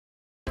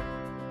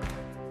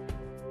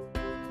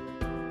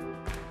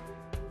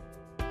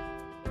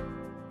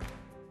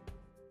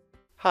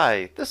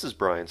Hi, this is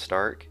Brian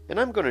Stark, and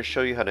I'm going to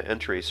show you how to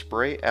enter a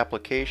spray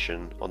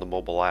application on the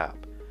mobile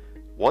app.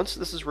 Once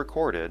this is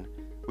recorded,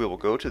 we will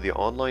go to the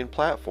online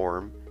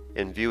platform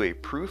and view a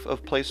proof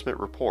of placement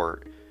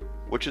report,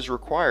 which is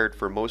required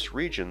for most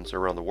regions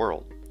around the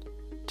world.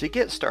 To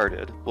get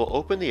started, we'll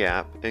open the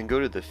app and go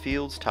to the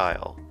Fields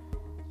tile.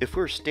 If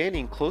we're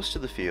standing close to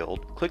the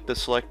field, click the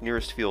Select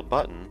Nearest Field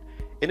button,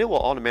 and it will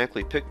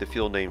automatically pick the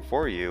field name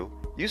for you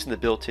using the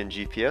built-in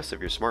GPS of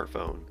your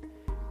smartphone.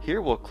 Here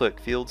we'll click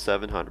Field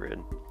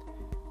 700.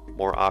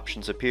 More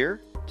options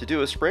appear. To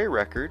do a spray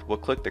record, we'll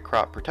click the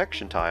Crop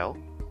Protection tile.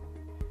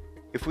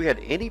 If we had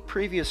any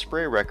previous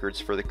spray records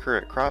for the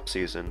current crop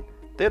season,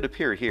 they'd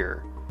appear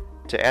here.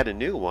 To add a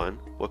new one,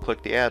 we'll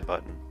click the Add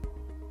button.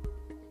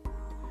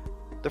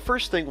 The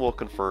first thing we'll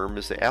confirm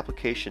is the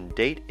application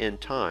date and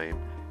time,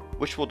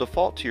 which will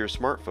default to your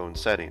smartphone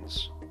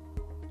settings.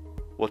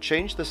 We'll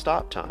change the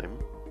stop time,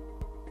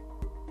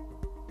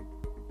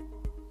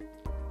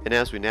 and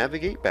as we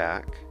navigate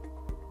back,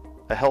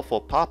 a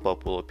helpful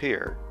pop-up will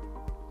appear,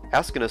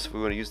 asking us if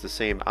we want to use the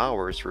same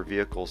hours for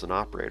vehicles and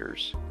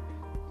operators.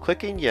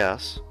 Clicking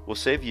Yes will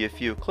save you a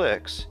few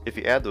clicks if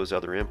you add those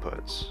other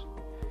inputs.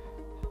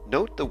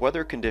 Note the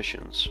weather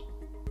conditions.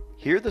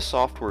 Here the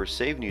software is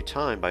saving you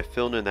time by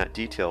filling in that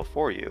detail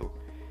for you.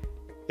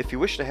 If you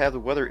wish to have the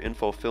weather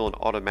info fill in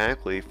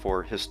automatically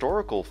for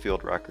historical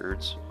field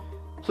records,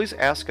 please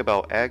ask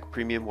about Ag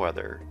Premium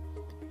Weather.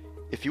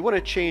 If you want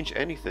to change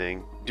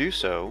anything, do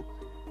so,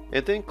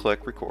 and then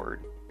click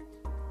Record.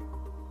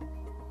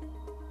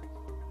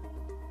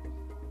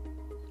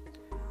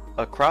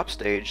 A crop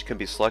stage can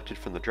be selected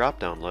from the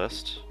drop-down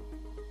list.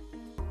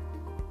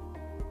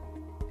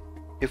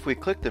 If we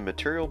click the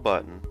Material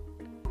button,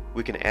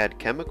 we can add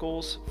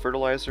chemicals,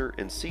 fertilizer,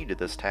 and seed to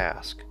this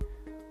task.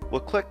 We'll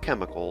click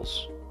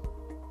Chemicals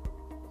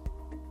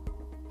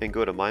and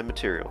go to My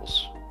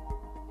Materials.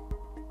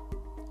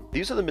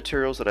 These are the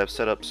materials that I've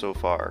set up so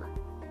far.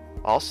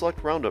 I'll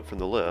select Roundup from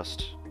the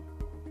list,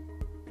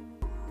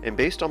 and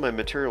based on my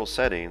material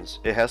settings,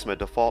 it has my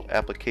default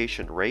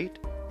application rate,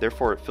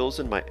 therefore it fills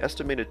in my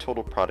estimated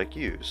total product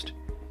used.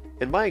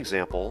 In my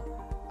example,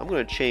 I'm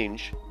going to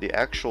change the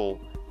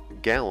actual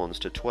gallons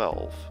to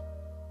 12,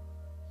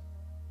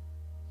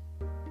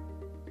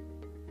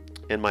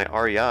 and my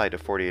REI to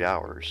 48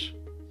 hours.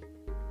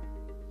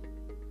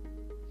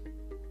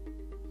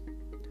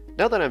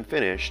 Now that I'm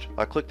finished,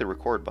 I'll click the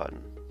Record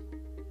button.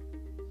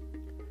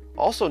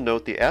 Also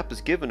note the app has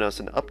given us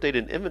an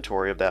updated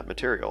inventory of that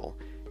material,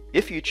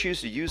 if you choose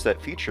to use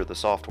that feature of the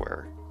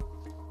software.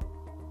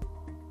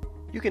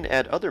 You can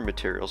add other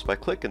materials by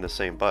clicking the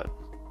same button.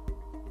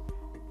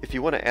 If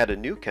you want to add a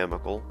new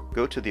chemical,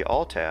 go to the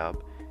All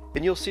tab,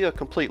 and you'll see a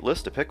complete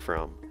list to pick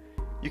from.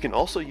 You can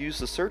also use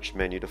the search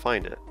menu to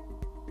find it.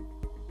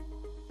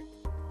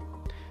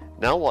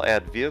 Now we'll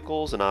add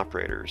vehicles and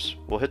operators.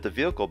 We'll hit the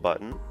Vehicle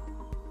button,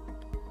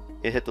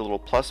 and hit the little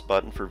plus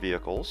button for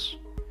vehicles.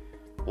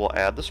 We'll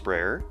add the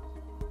sprayer.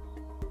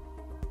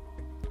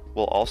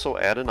 We'll also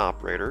add an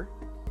operator.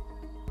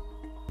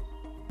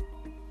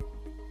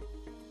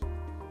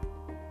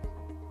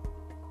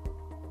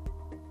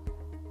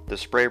 The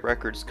spray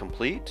record's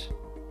complete.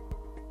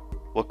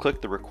 We'll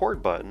click the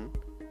Record button,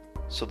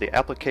 so the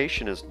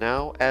application is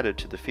now added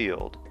to the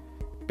field.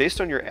 Based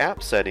on your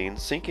app settings,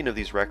 syncing of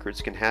these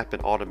records can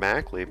happen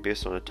automatically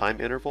based on a time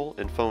interval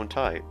and phone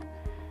type.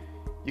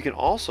 You can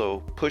also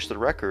push the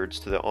records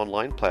to the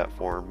online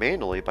platform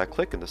manually by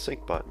clicking the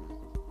Sync button.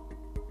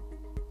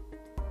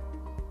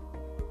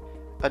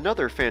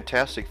 Another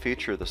fantastic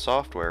feature of the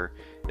software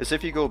is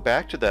if you go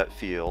back to that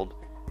field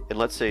and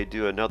let's say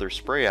do another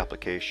spray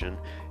application,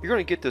 you're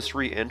going to get this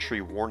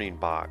Reentry Warning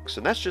box,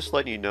 and that's just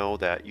letting you know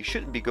that you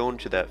shouldn't be going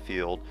to that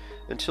field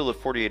until the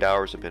 48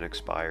 hours have been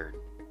expired.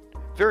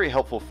 Very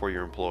helpful for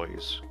your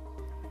employees.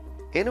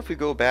 And if we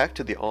go back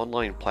to the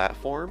online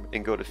platform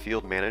and go to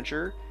Field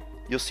Manager,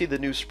 you'll see the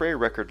new spray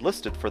record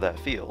listed for that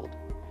field.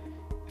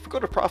 If we go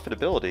to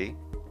Profitability,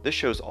 this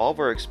shows all of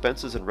our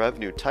expenses and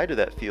revenue tied to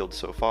that field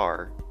so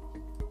far.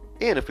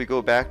 And if we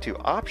go back to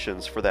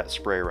Options for that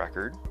spray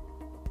record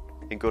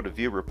and go to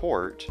View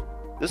Report,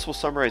 this will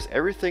summarize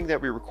everything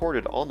that we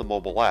recorded on the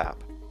mobile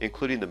app,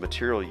 including the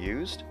material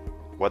used,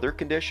 weather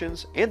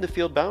conditions, and the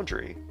field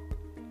boundary.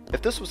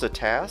 If this was a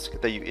task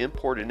that you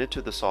imported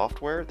into the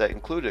software that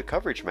included a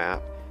coverage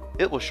map,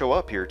 it will show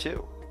up here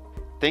too.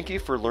 Thank you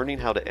for learning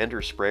how to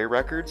enter spray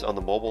records on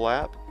the mobile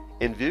app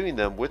and viewing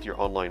them with your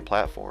online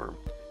platform.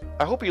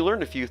 I hope you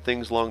learned a few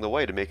things along the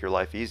way to make your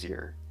life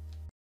easier.